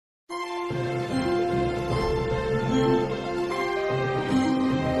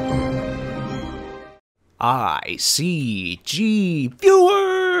ICG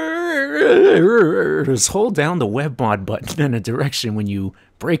viewers! Hold down the web mod button in a direction when you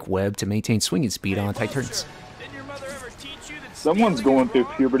break web to maintain swinging speed on tight turns. Someone's going through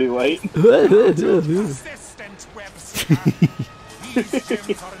puberty late.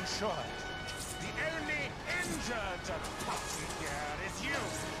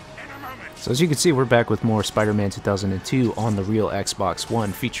 So as you can see, we're back with more Spider-Man 2002 on the real Xbox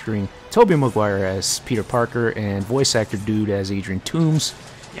One, featuring Tobey Maguire as Peter Parker and voice actor dude as Adrian Toomes,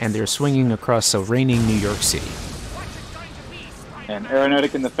 and they're swinging across a raining New York City. And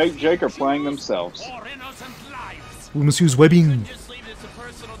Aaronetic and TheFakeJake are playing themselves. We must use webbing.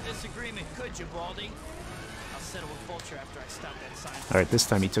 Alright, this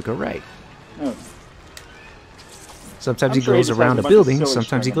time he took a right. Oh. Sometimes he goes around a building,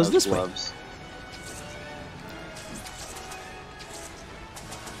 sometimes he goes this way.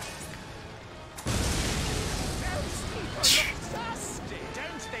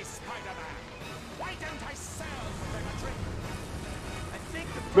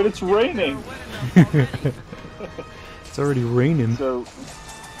 But it's raining! It's already raining. So,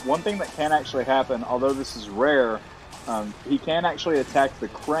 one thing that can actually happen, although this is rare, he can actually attack the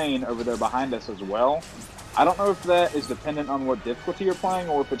crane over there behind us as well. I don't know if that is dependent on what difficulty you're playing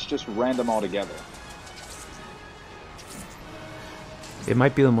or if it's just random altogether. It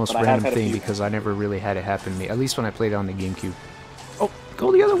might be the most random thing because I never really had it happen to me, at least when I played it on the GameCube. Oh,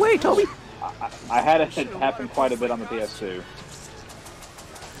 go the other way, Toby! I had it happen quite a bit on the PS2.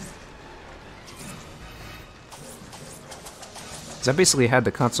 So I basically had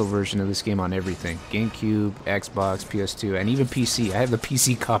the console version of this game on everything. GameCube, Xbox, PS2, and even PC. I have the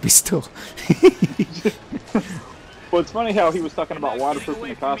PC copy still. Well, it's funny how he was talking about waterproofing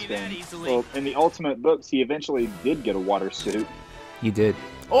the costume. Well, in the Ultimate books, he eventually did get a water suit. You did.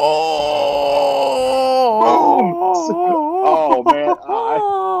 Oh! Boom! Oh,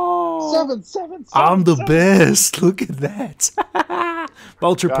 man. 7. I'm the best. Look at that.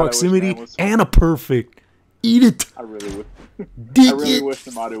 Vulture proximity and a perfect. Eat it. I really would. I really wish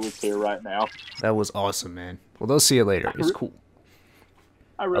Namato was here right now. That was awesome, man. Well, they'll see you later. It's cool.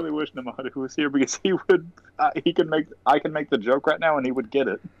 I really wish Namato was here because he would. I can make the joke right now, and he would get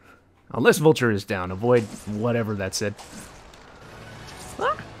it. Unless Vulture is down, avoid whatever that said.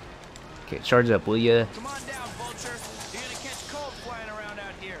 Okay, charge up, will ya? Come on down, Vulture. You're gonna catch cold flying around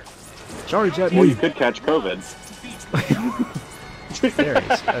out here. Charge up, well, you could catch COVID. There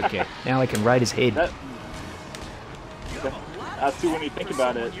it is. Okay, now I can ride his head. That's when you think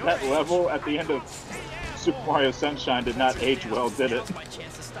about it. That level at the end of Super Mario Sunshine did not age well, did it?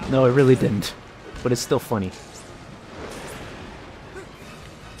 No, it really didn't. But it's still funny.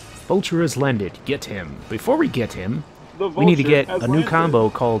 Vulture has landed. Get him. Before we get him, we need to get a new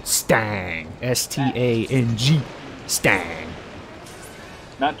combo called Stang. S-T-A-N-G. Stang.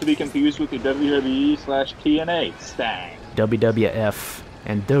 Not to be confused with the WWE/TNA Stang. WWF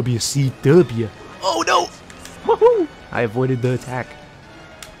and WCW. Oh no! Woohoo! I avoided the attack.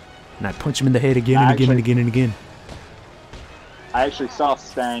 And I punch him in the head again and again and again and again. I actually saw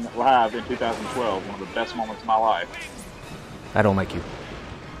Stang live in 2012, one of the best moments of my life. I don't like you.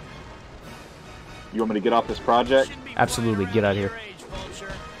 You want me to get off this project? Absolutely, get out of here.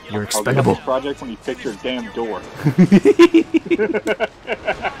 You're I'll expendable. get off this project when you fix your damn door.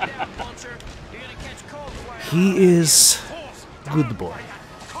 He is good boy.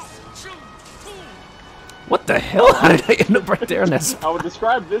 What the hell? How did I end up right there on that spot? I would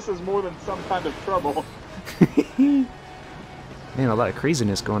describe this as more than some kind of trouble. Man, a lot of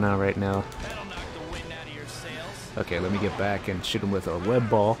craziness going on right now. Okay, let me get back and shoot him with a web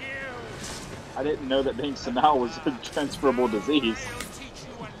ball. I didn't know that being senile was a transferable disease.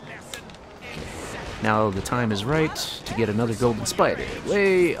 Now the time is right to get another golden spider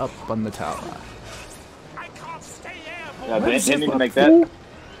way up on the tower. Yeah, they need to make that.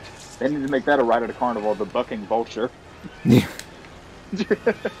 They need to make that a ride at a carnival, the bucking vulture. Yeah. They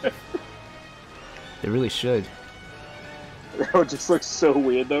really should. That would just look so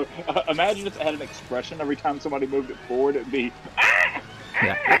weird, though. Imagine if it had an expression every time somebody moved it forward. It'd be.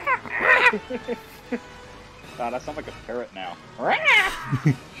 Yeah. God, I sound like a parrot now.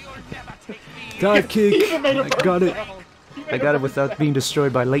 Dive kick! I got it. I got it without being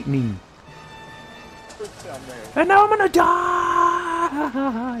destroyed by lightning. And now I'm gonna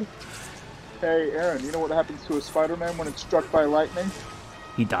die! Hey, Aaron, you know what happens to a Spider-Man when it's struck by lightning?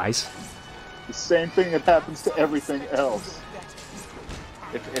 He dies. The same thing that happens to everything else.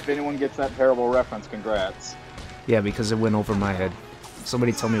 If anyone gets that terrible reference, congrats. Yeah, because it went over my head.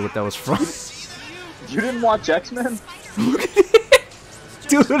 Somebody tell me what that was from. You didn't watch X-Men?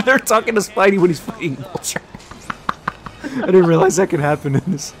 Dude, they're talking to Spidey when he's fighting Vulture. I didn't realize that could happen in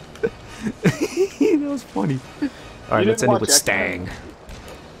this. That was funny. Alright, let's end it with Stang.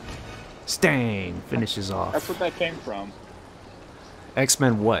 Stang finishes off. That's what that came from.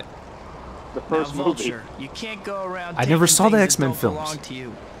 X-Men what? The first movie. Vulture, you can't go around I never taking saw the things X-Men that don't films. belong to you.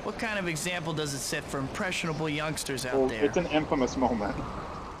 What kind of example does it set for impressionable youngsters out Well, there? it's an infamous moment.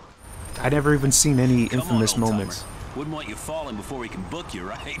 I never even seen any Come infamous on, old-timer. moments. Wouldn't want you falling before we can book you,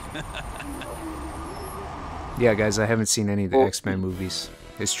 right? Yeah, guys, I haven't seen any of the Well- X-Men movies.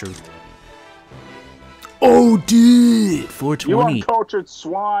 It's true. Oh, dude! 420. You uncultured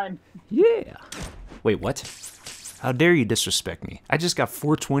swine! Yeah. Wait, what? How dare you disrespect me? I just got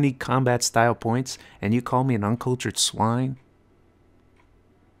 420 combat style points, and you call me an uncultured swine?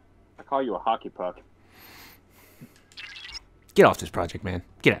 I call you a hockey puck. Get off this project, man.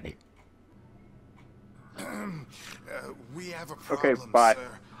 Get out of here. We have a Okay, problem, bye.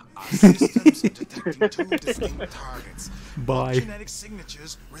 sir. Our systems are detecting two distinct targets. Bye. Both genetic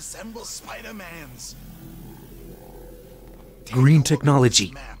signatures resemble Spider-Man's. Take a Green look at technology.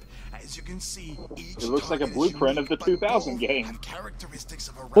 this map. As you can see, each It looks like a target is blueprint of the unique, but 2000 both game. have characteristics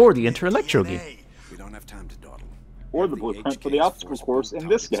of Or the arachnid Inter-Electro DNA. game. We don't have time to dawdle. Or the blueprint for the obstacle course in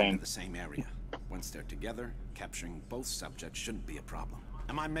this game. The same area. Once they're together, capturing both subjects shouldn't be a problem.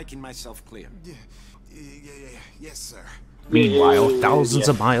 Am I making myself clear? Yes, sir. Meanwhile, Yeah. thousands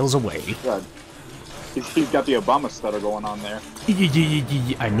of miles away. God. He's got the Obama stutter going on there.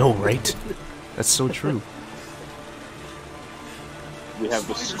 I know, right? That's so true. We have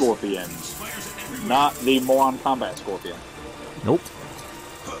the Scorpion. Not the Moron Combat Scorpion. Nope.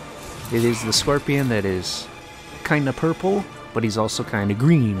 It is the Scorpion that is kinda purple, but he's also kinda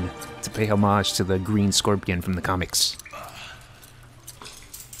green, to pay homage to the green Scorpion from the comics.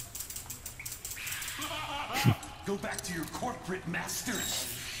 Go back to your corporate masters.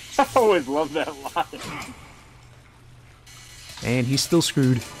 I always love that line. And he's still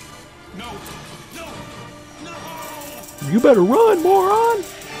screwed. No, no, no! You better run, moron!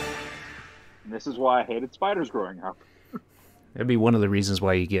 And this is why I hated spiders growing up. That'd be one of the reasons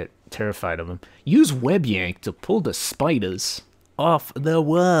why you get terrified of them. Use web yank to pull the spiders off the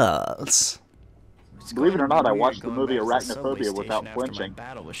walls. It's Believe it going or not, to I be watched weird the movie going back to the subway Arachnophobia without station after my flinching.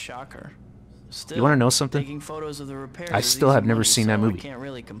 battle with Shocker. Still, You wanna know something? taking photos of the repairs I is still easy have never money, seen that so movie. I can't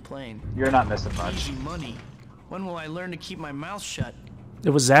really complain. You're not missing much. Easy money. When will I learn to keep my mouth shut?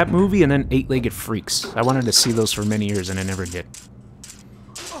 There was that movie and then Eight-Legged Freaks. I wanted to see those for many years and I never did.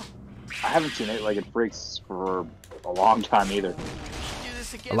 I haven't seen Eight-Legged Freaks for a long time either. Do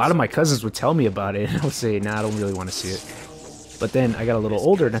this again A lot of my sometime. cousins would tell me about it and I would say, nah, I don't really want to see it. But then I got a little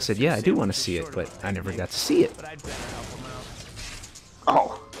older and I said, yeah, I do want to see it, but I never got to see it. But I'd better help him out.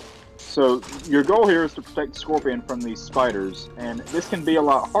 Oh. So, your goal here is to protect Scorpion from these spiders, and this can be a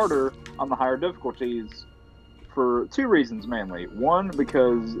lot harder on the higher difficulties for two reasons mainly. One,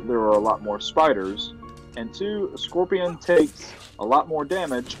 because there are a lot more spiders, and two, Scorpion takes a lot more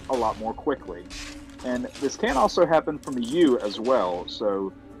damage a lot more quickly. And this can also happen from you as well,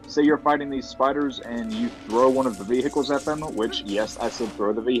 so say you're fighting these spiders and you throw one of the vehicles at them, which, yes, I said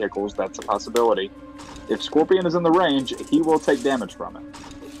throw the vehicles, that's a possibility. If Scorpion is in the range, he will take damage from it.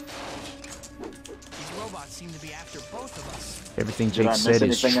 These robots seem to be after both of us. Everything Did I Jake miss said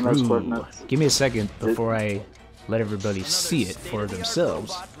is anything in those true. coordinates? Give me a second before I let everybody Another see it for state-of-the-art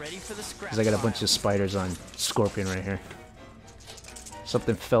themselves. robot ready for the scrap Because I got a bunch pile. of spiders on Scorpion right here.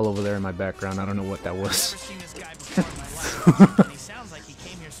 Something fell over there in my background. I don't know what that I've was. never seen this guy before in my life, and he sounds like he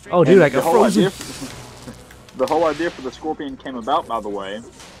came here straight Oh, dude, And I got frozen. The whole idea for the Scorpion came about, by the way,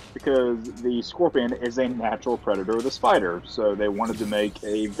 because the Scorpion is a natural predator of the spider, so they wanted to make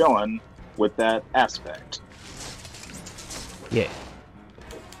a villain with that aspect. Yeah.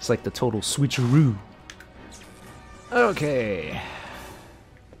 It's like the total switcheroo. Okay.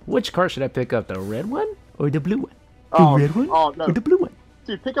 Which car should I pick up? The red one or the blue one? The Oh, red one oh, no. or the blue one?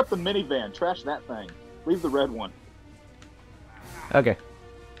 Dude, pick up the minivan. Trash that thing. Leave the red one. Okay.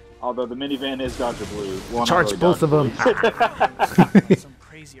 Although the minivan is Dodger Blue. Well, not Charge really both of Dodger them. Blue. Some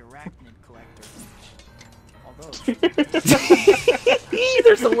crazy arachnid collector. Although,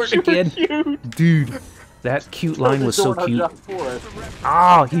 There's the word again. Cute. Dude, that cute line was so Doing our cute. job for us.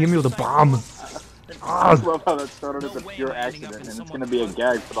 Ah, he hit me with a bomb. I just love how that started as a pure accident, and it's going to be a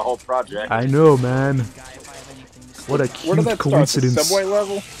gag for the whole project. I know, man. guy, if I have anything to say. What a Where did cute that start? The coincidence. subway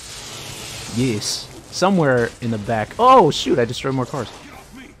level? Yes. Somewhere in the back. Oh, shoot, I destroyed more cars.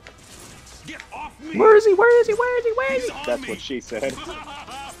 Get off me! Where is he? Where is he? Where is he? Where is he? That's what she said.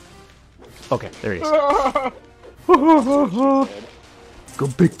 Okay, there he is. Go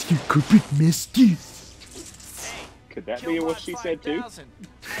back to your corporate misty. Could that be what she said too?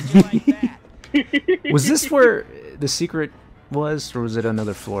 How'd you like that? Was this where the secret was, or was it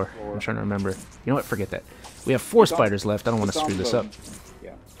another floor? I'm trying to remember. You know what? Forget that. We have 4 spiders left. I don't want to screw this up.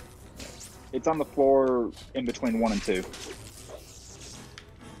 Yeah. It's on the floor in between 1 and 2.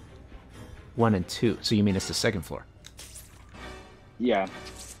 1 and 2. So you mean it's the second floor? Yeah.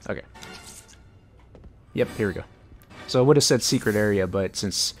 Okay. Yep, here we go. So I would have said secret area, but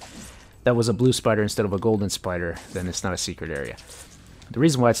since that was a blue spider instead of a golden spider, then it's not a secret area. The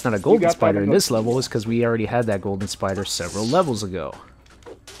reason why it's not a golden spider in this level is because we already had that golden spider several levels ago.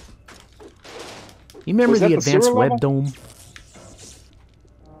 You remember the advanced web dome?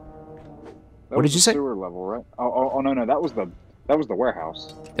 What did you say? Sewer level, right? Oh, no, that was the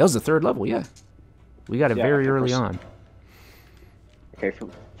warehouse. That was the 3rd level, yeah. We got it very early on. Okay,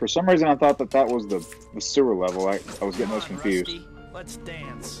 for some reason I thought that was the sewer level. I was getting those confused. Rusty, let's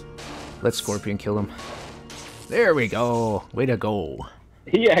dance. Let's Scorpion kill him. There we go. Way to go.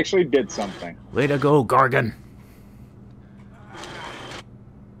 He actually did something. Way to go, Gargan.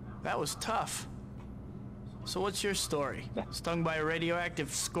 That was tough. So what's your story? Stung by a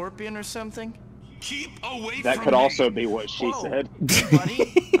radioactive scorpion or something? Keep away That from could me. also be what she Whoa. said. Hey,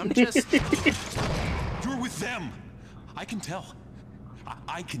 buddy, I'm just... You're with them. I can tell.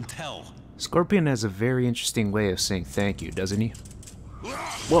 I can tell. Scorpion has a very interesting way of saying thank you, doesn't he?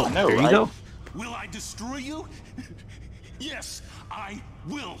 Whoa, know, there you right? go. Will I destroy you? Yes, I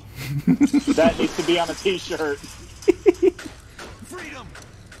will. That needs to be on a t-shirt. Freedom!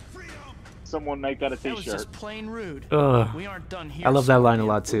 Freedom! Someone make that a That was t-shirt. just plain rude. Ugh. We aren't done here. I love that line a Scorpion.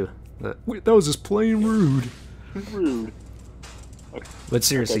 lot too. Wait, that was just plain rude. Rude. But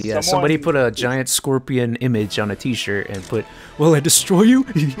seriously, Okay, yeah, someone- somebody put a giant scorpion image on a t-shirt and put, "Will I destroy you?"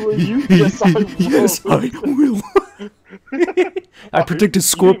 you? Yes, I will. Yes, I will. I predicted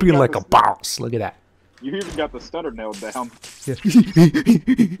scorpion like a boss. Look at that. You even got the stutter nailed down. Yeah.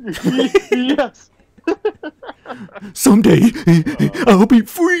 Yes. Someday, I'll be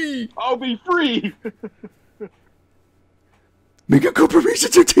free. I'll be free. Mega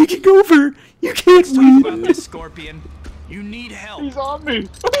corporations are taking over. You can't Talk win. about this scorpion. You need help. He's on me.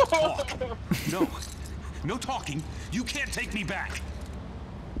 No. No talking. You can't take me back.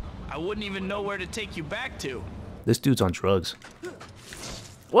 I wouldn't even know where to take you back to. This dude's on drugs.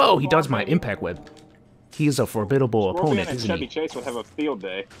 Whoa, he dodged my impact web. He is a formidable Scorpion opponent, and isn't Chevy he? Chase would have a field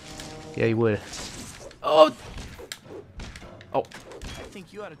day. Yeah, he would. Oh! Oh, I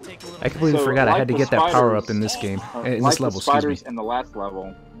think you ought to take a little. I completely So, forgot I like had to the get that power up spiders- in this game. In Like this level, the excuse me. spiders in the last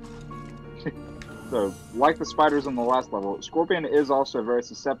level. So, like the spiders in the last level, Scorpion is also very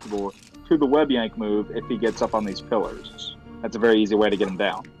susceptible to the web yank move if he gets up on these pillars. That's a very easy way to get him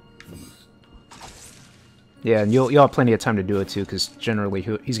down. Yeah, and you'll have plenty of time to do it too, because generally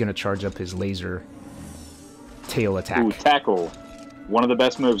he's going to charge up his laser tail attack. Ooh, tackle. One of the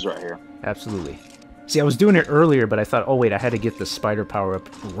best moves right here. Absolutely. See, I was doing it earlier, but I thought, oh wait, I had to get the spider power up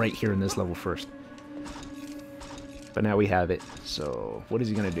right here in this level first. But now we have it, so what is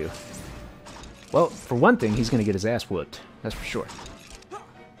he going to do? Well, for one thing, he's going to get his ass whooped. That's for sure.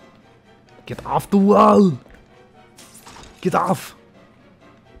 Get off the wall! Get off!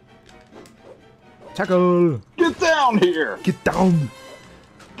 Tackle! Get down here! Get down!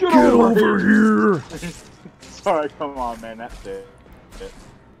 Get, Get over over here! Sorry, come on, man. That's it.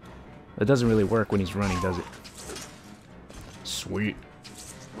 It doesn't really work when he's running, does it? Sweet.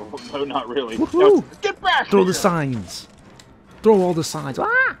 Well, no, not really. Woohoo! No, get back! Throw the here! signs! Throw all the signs!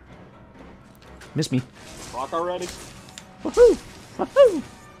 Ah! Miss me. Clock already? Woohoo! Woohoo!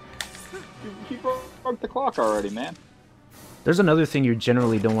 You broke the clock already, man. There's another thing you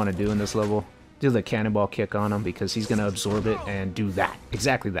generally don't want to do in this level. Do the cannonball kick on him because he's going to absorb it and do that.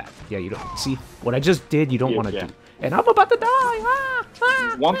 Exactly that. Yeah, you don't... See? What I just did, you don't want to Yeah. do. And I'm about to die! Ah!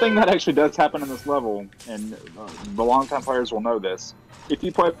 Ah! One thing that actually does happen in this level, and the longtime players will know this, if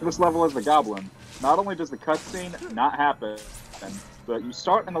you play this level as the Goblin, not only does the cutscene not happen, but you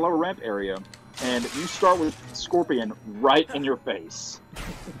start in the lower ramp area, and you start with Scorpion right in your face.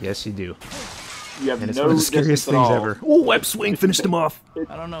 Yes, you do. You have And it's no one of the scariest distance at things all. ever. Oh, web swing finished him off.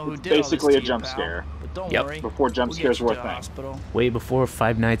 I don't know who It's did all this basically to a you, jump pal, scare. But don't Yep. worry. Before jump We'll get scares you were to a the thing. hospital. Way before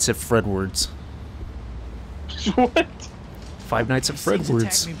Five Nights at Fredward's. What? Five Nights at These things Fredward's.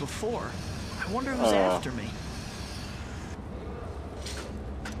 attacked me before. I wonder who's after me.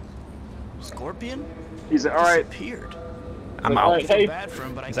 Scorpion? He's alright. Disappeared. I'm Like, out. alright, I feel hey. bad for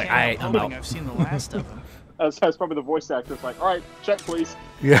him, but I He's can't like, help I'm hoping out. I've seen the last of him. That's probably the voice actor. It's like, alright, check please.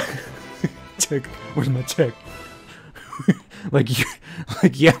 Yeah. Check. Where's my check? like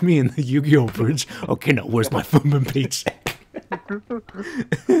yeah, me in the Yu-Gi-Oh bridge. Okay, now where's my fucking paycheck?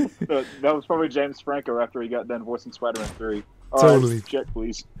 That was probably James Franco after he got done voicing Spider-Man 3. All Totally. right, check,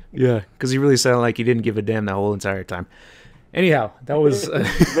 please. Yeah, because he really sounded like he didn't give a damn the whole entire time. Anyhow, that was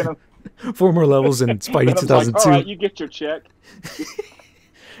Venom, 4 more levels in Spidey Venom's 2002. like, all right, you get your check.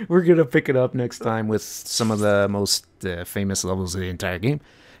 We're going to pick it up next time with some of the most famous levels of the entire game.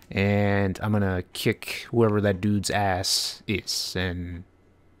 And I'm going to kick whoever that dude's ass is. And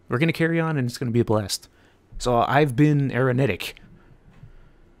we're going to carry on, and it's going to be a blast. So I've been Aaronetic.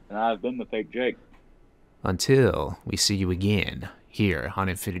 And I've been the fake Jake. Until we see you again here on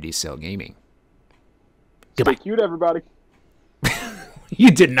Infinity Cell Gaming. Stay Goodbye. cute, everybody. You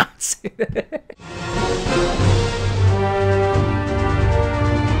did not say that.